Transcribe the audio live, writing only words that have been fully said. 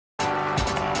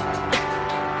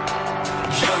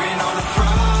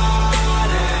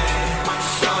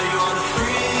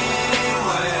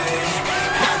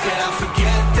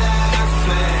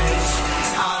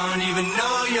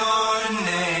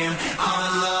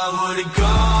the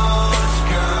ghost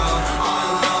girl,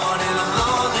 all alone in a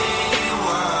lonely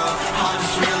world. I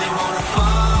just really wanna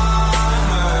find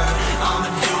her. I'ma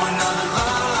do another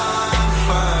line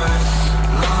first.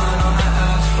 Lying on the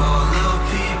asphalt, Lil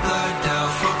P blacked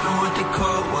out, fucking with the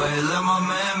cold way, let my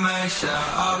man max out.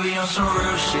 I'll be on some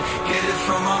real shit, get it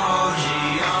from my OG.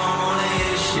 I don't wanna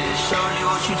hear shit, show you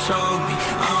what you told me.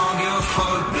 I don't give a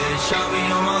fuck, bitch, I'll be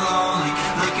on my lonely,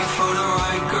 looking for the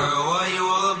right girl. Why you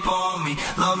all up on me?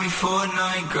 Love me for a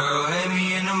night, girl, hit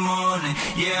me in the morning.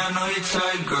 Yeah, I know you're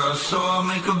tight, girl, so I'll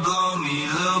make her blow me.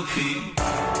 Lil P,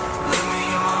 let me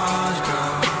in my eyes,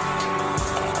 girl.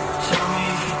 Tell me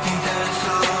if you think that it's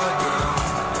a lie, girl.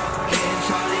 Getting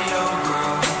tired of your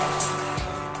girl.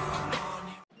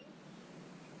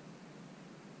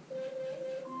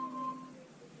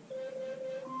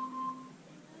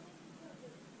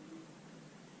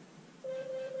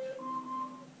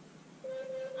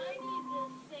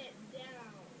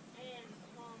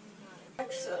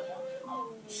 Alexa,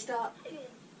 stop.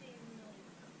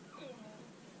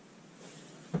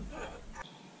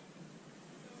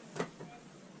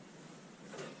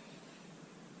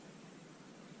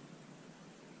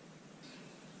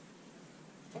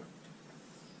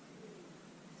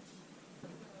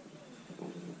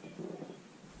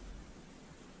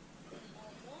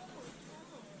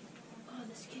 Oh,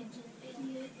 this kid's an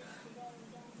idiot.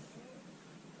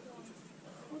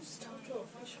 Who's Toto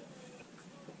official?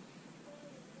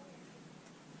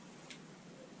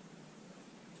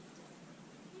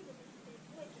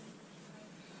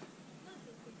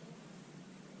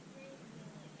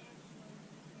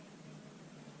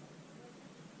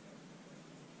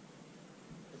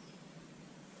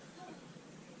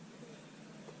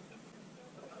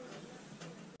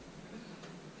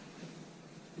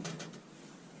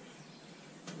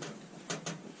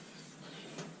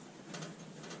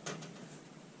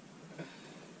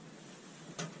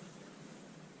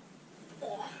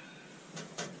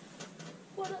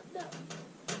 What up, now?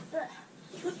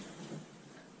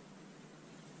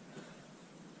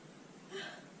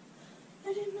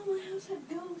 I didn't know my house had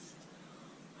ghosts.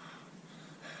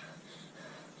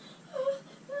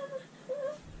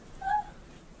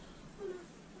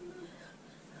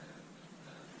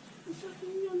 He's sucking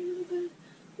me under the bed.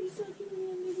 He's sucking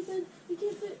me under the bed. You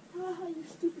can't fit. Haha, you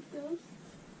stupid ghost.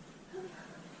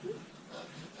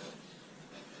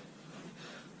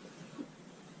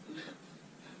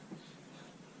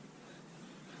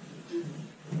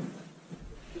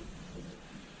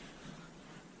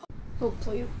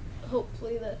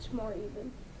 Hopefully that's more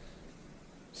even.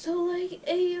 So like,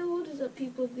 ayo, what is up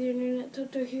people of the internet,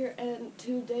 Toto here, and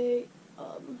today,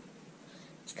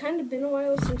 it's kind of been a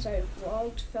while since I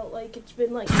vlogged. Felt like it's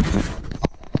been like a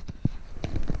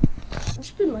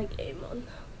month.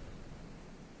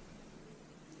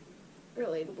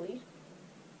 Relatably.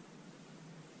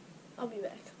 I'll be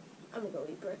back. I'm gonna go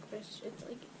eat breakfast. It's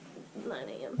like 9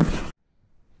 a.m.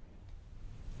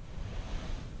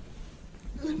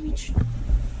 Let me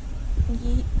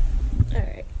yeet.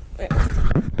 Alright.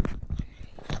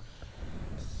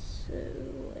 So,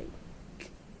 like,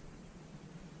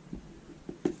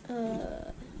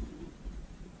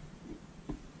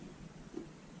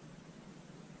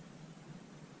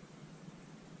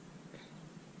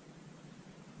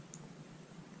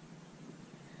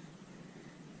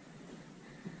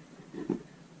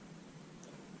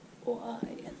 why?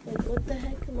 Like, what the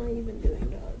heck am I even doing,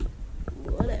 dog?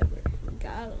 Whatever.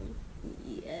 Got him.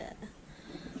 Yeah.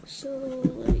 So,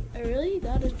 like, I really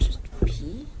gotta just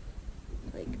pee.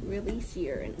 Like, release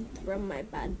urine from my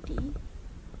body.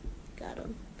 Got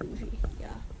him. Bougie.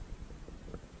 Yeah.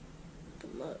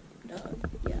 Come up, dog.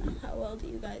 Yeah. How well do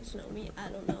you guys know me? I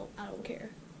don't know. I don't care.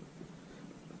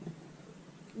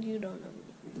 You don't know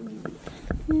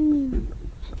me.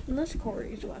 Unless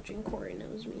Corey's watching. Corey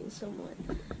knows me somewhat.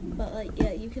 But, like,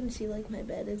 yeah, you can see, like, my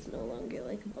bed is no longer,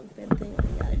 like, a bunk bed thing. I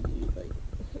gotta eat, like...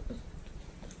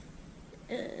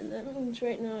 And that means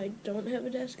right now I don't have a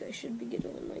desk. I should be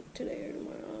getting one, like, today or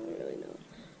tomorrow. I don't really know.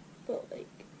 But,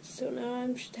 like, so now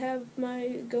I should have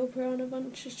my GoPro and a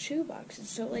bunch of shoe boxes.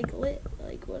 So, like, lit.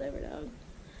 Like, whatever, dog.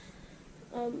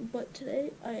 But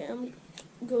today I am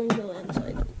going to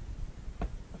Landslide.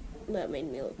 That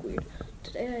made me look weird.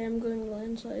 Today I am going to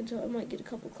Landslide, so I might get a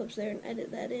couple clips there and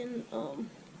edit that in.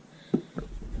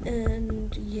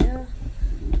 And yeah.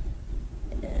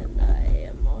 And I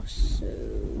am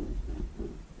also...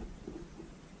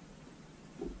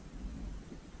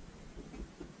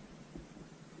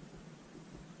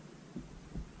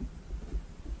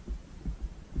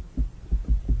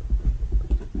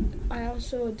 I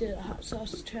also did a hot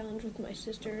sauce challenge with my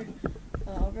sister.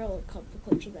 I'll roll a couple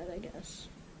clips of that, I guess.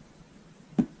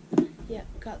 Yeah,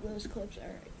 got those clips.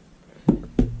 Alright.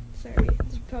 Sorry,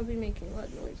 it's probably making a lot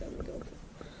of noise on the GoPro.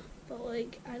 But,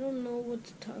 like, I don't know what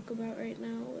to talk about right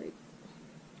now. Like,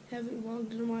 haven't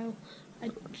vlogged in a while. I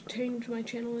changed my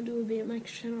channel into a BMX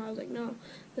channel. I was like, no.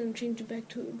 Then changed it back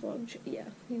to a vlog yeah,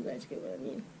 you guys get what I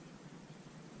mean.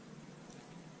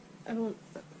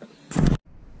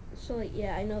 So, like,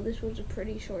 yeah, I know this was a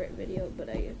pretty short video, but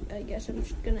I guess I'm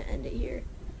just gonna end it here.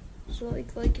 So,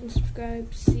 like and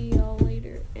subscribe. See y'all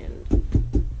later, and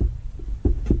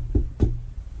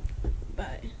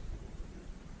bye.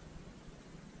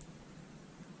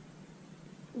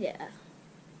 Yeah.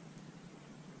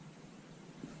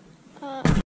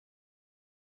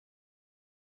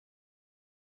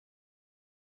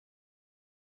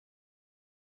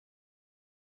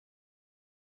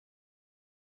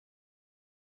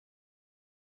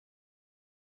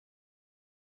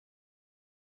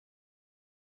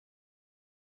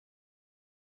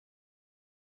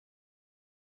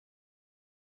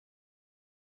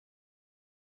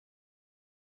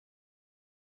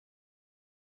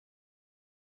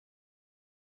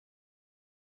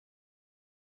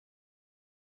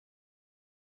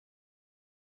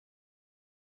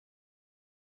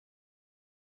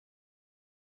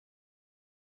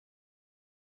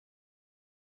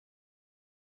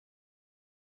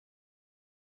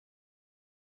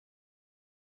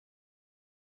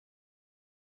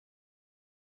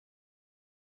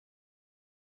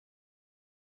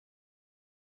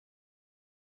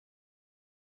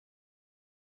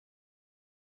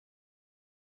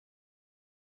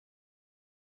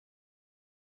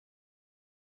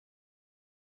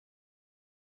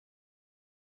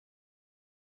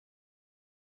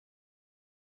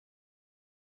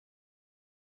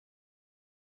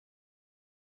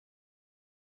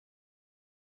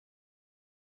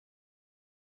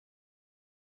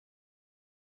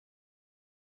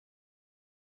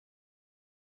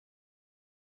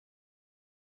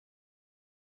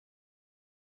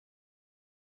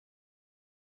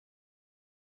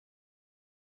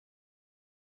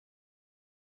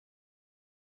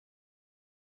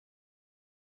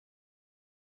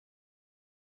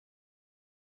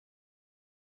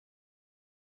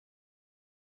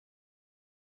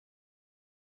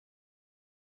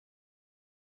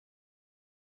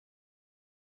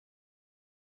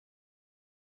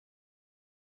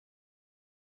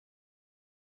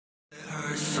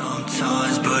 Hurts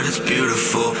sometimes, but it's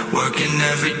beautiful. Working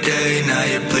every day, now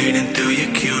you're bleeding through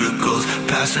your cuticles.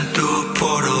 Passing through a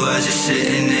portal as you're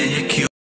sitting in your cubicle.